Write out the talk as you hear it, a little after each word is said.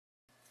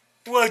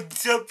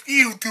What's up,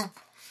 YouTube?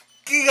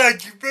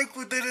 Got you back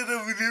with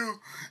another video,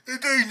 and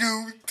I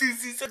know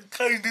this is a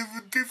kind of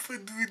a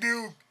different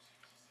video,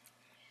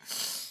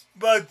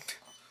 but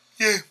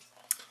yeah.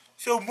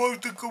 So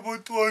Mortal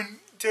Kombat 1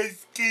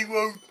 just came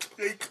out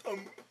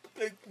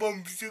like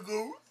months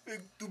ago,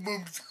 like 2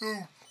 months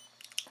ago,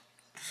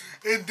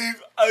 and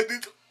they've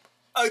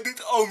added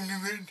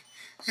Omni-Man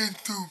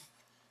into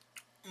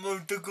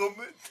Mortal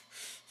Kombat.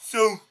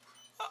 So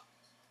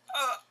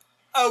uh,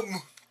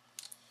 I'm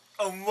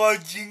I'm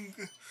watching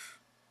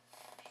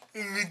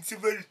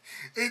Invincible,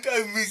 and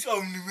I miss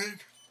Omni-Man.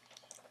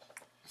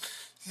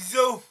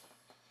 So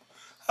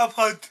how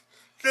about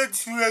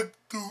let's react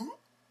to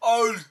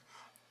all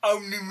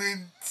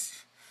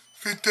Omni-Man's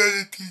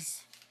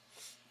fatalities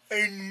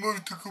and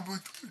Mortal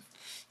Kombat 1.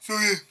 So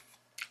yeah,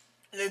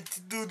 let's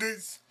do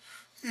this.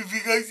 If you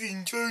guys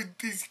enjoyed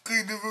this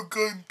kind of a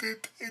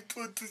content and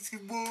want to see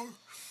more,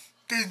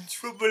 then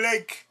drop a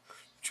like.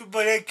 Drop a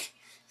like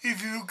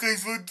if you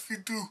guys want me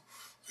to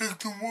like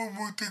do more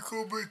Mortal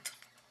Kombat.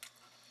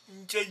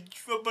 Just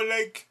drop a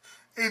like,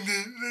 and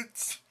then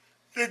let's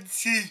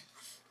see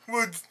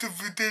what the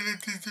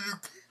fatalities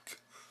look like.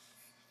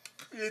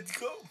 Let's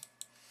go.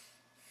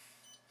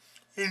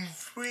 In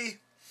 3,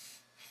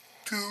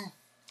 2,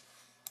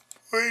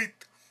 wait.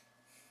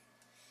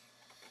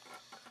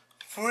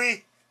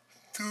 3,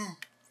 2,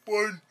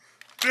 1,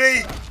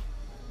 play.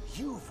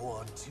 You've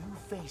worn two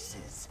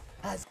faces,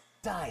 as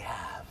I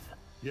have.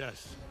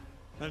 Yes,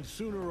 and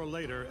sooner or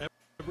later,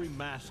 every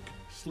mask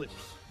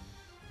slips.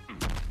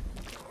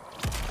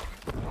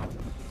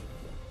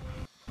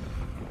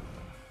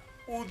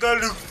 Oh,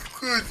 that looks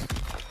good.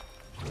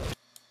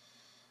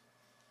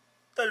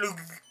 That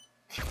looks...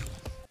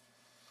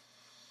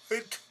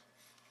 Wait,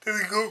 there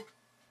we go.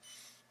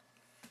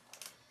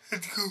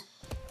 Let's go.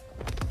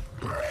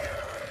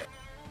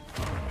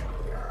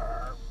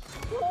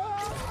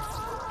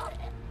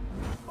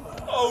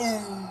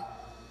 Oh!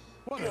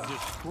 What a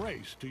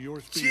disgrace to your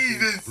species.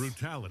 Jesus!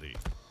 Brutality.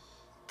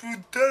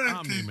 Brutality!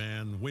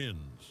 Omni-Man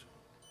wins.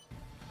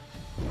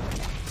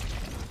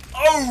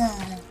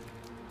 Oh!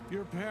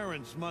 Your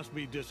parents must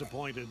be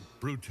disappointed.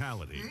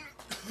 Brutality.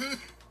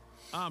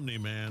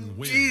 Omni-Man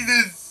wins.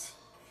 Jesus!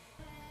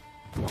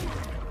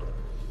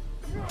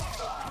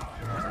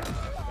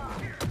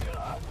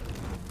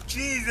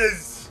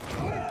 Jesus!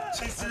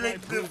 Just Have like I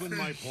the proven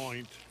my fish.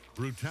 point?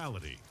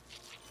 Brutality.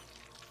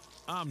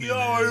 Yo, I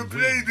Omni-Man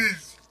play wins.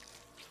 this!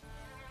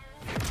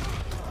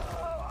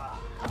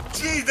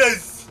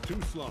 Jesus!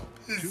 Too slow,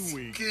 His too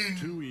weak, skin.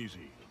 too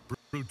easy.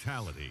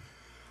 Brutality.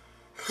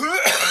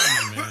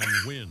 Omni-Man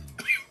wins.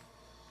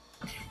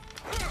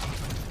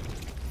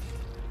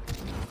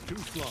 Too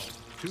slow,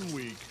 too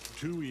weak,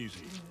 too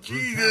easy.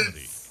 Brutality.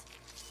 Jesus!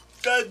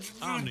 That's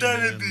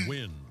brutality! Omni-Man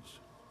wins.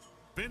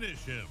 Finish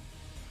him.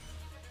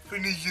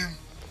 Finish him.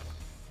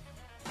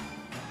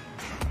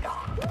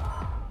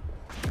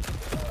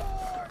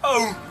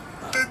 Oh!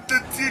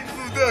 That's it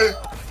for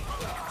that!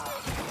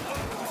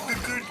 The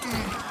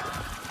cartoon.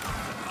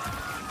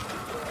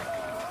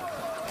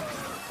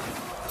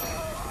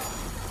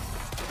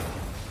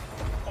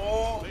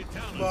 Oh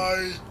Fatality.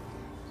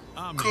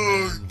 my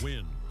Omni-Man God.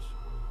 wins.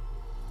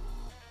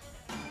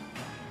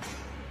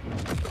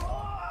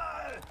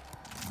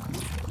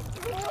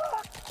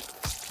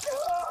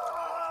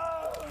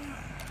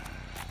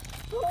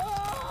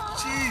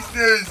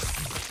 Jesus!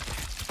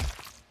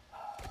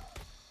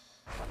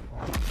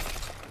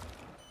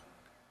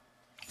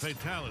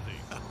 Fatality.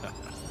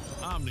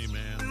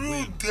 Omni-Man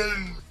wins.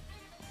 Brutal!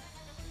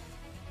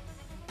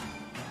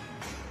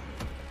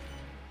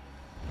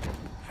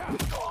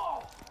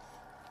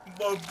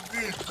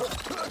 Bobby!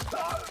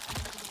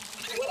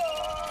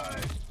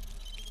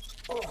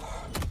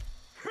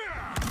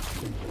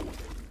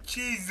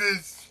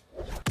 Jesus!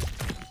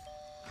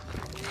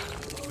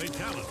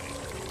 Fatality.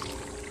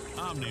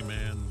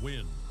 Omni-Man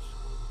wins.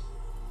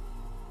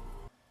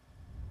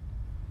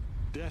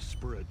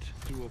 Desperate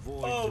to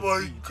avoid Oh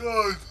my defeat,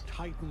 God!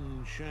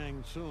 Titan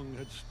Shang Tsung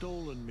had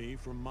stolen me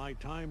from my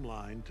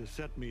timeline to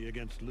set me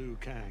against Liu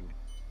Kang.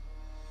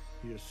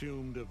 He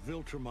assumed a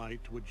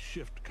Viltrumite would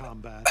shift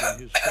combat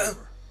in his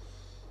favor.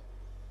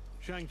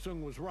 Shang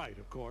Tsung was right,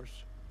 of course,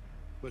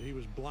 but he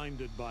was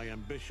blinded by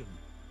ambition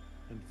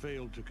and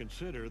failed to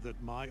consider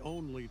that my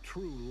only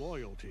true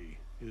loyalty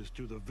is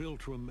to the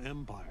Viltrum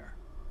Empire.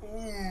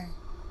 Ooh.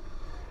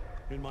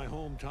 In my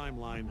home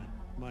timeline,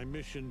 my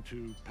mission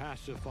to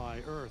pacify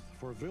Earth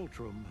for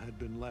Viltrum had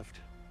been left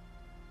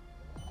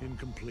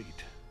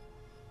incomplete.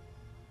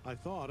 I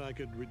thought I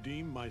could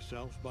redeem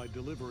myself by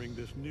delivering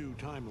this new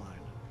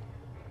timeline.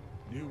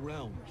 New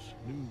realms,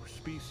 new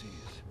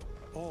species,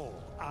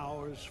 all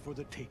ours for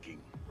the taking.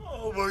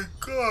 Oh my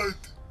God!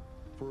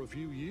 For a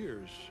few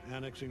years,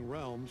 annexing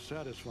realms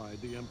satisfied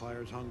the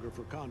Empire's hunger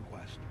for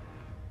conquest.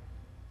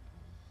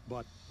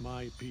 But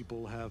my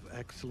people have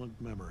excellent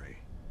memory.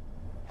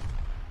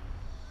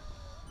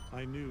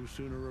 I knew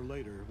sooner or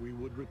later we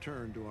would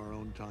return to our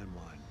own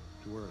timeline,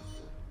 to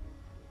Earth,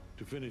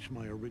 to finish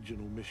my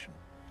original mission.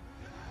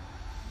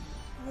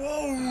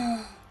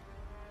 Whoa!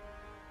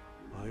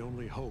 I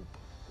only hope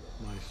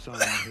my son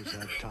has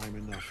had time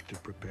enough to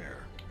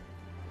prepare.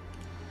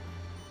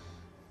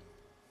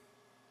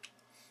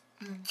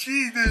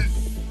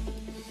 Jesus.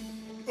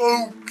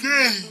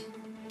 Okay.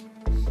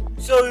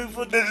 Sorry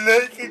for the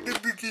lag at the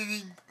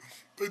beginning,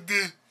 but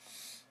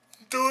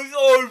those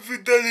are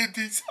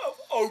fatalities of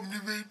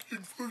Omni-Man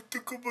and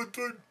Mortal Kombat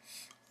 1.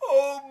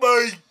 Oh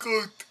my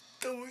god,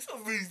 that was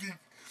amazing.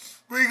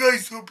 Well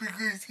guys, hope you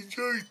guys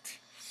enjoyed.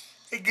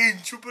 Again,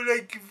 super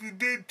like if you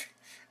did,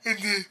 and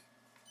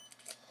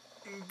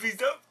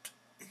peace out.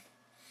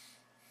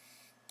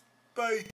 Bye.